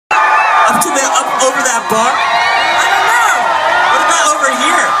Up over that bar? I don't know. What about over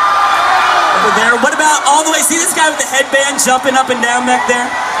here? Over there? What about all the way? See this guy with the headband jumping up and down back there?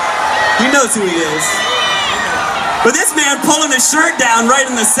 He knows who he is. But this man pulling his shirt down right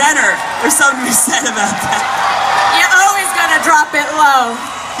in the center. There's something to be said about that. You're always gonna drop it low.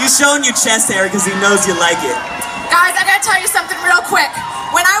 He's showing you chest hair because he knows you like it. Guys, I gotta tell you something real quick.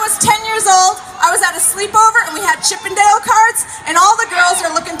 When I was 10 years old, I was at a sleepover and we had Chippendale cards, and all the girls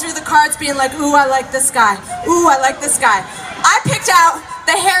are looking through the cards being like, ooh, I like this guy. Ooh, I like this guy. I picked out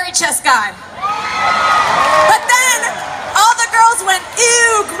the hairy chest guy. But then all the girls went,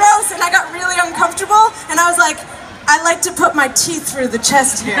 ew, gross, and I got really uncomfortable, and I was like, I like to put my teeth through the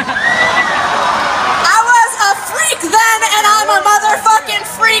chest here. I was a freak then, and I'm a motherfucking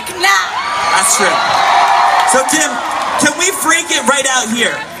freak now. That's true. So Kim, can we freak it right out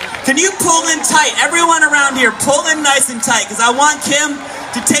here? Can you pull in tight? Everyone around here, pull in nice and tight, because I want Kim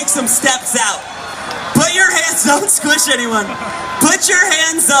to take some steps out. Put your hands, don't squish anyone. Put your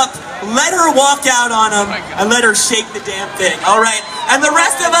hands up, let her walk out on them, and let her shake the damn thing, all right? And the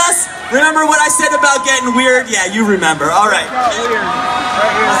rest of us, remember what I said about getting weird? Yeah, you remember, all right.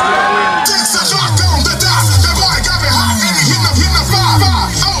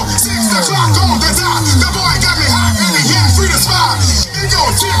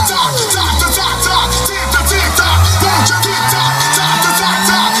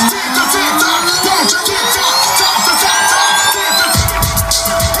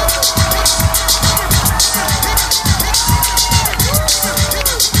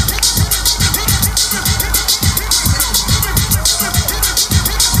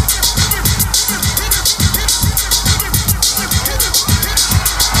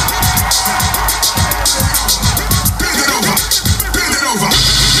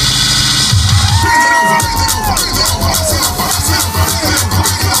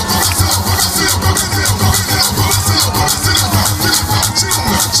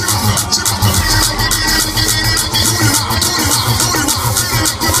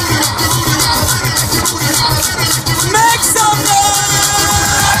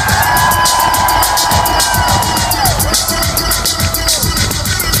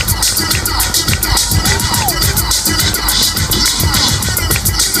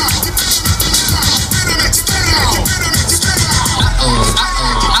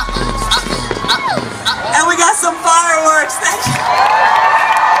 Some fireworks, thank you.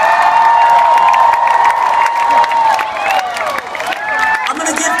 I'm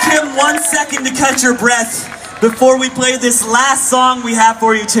gonna give Kim 1 second to catch her breath before we play this last song we have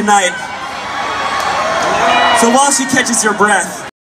for you tonight. So while she catches her breath,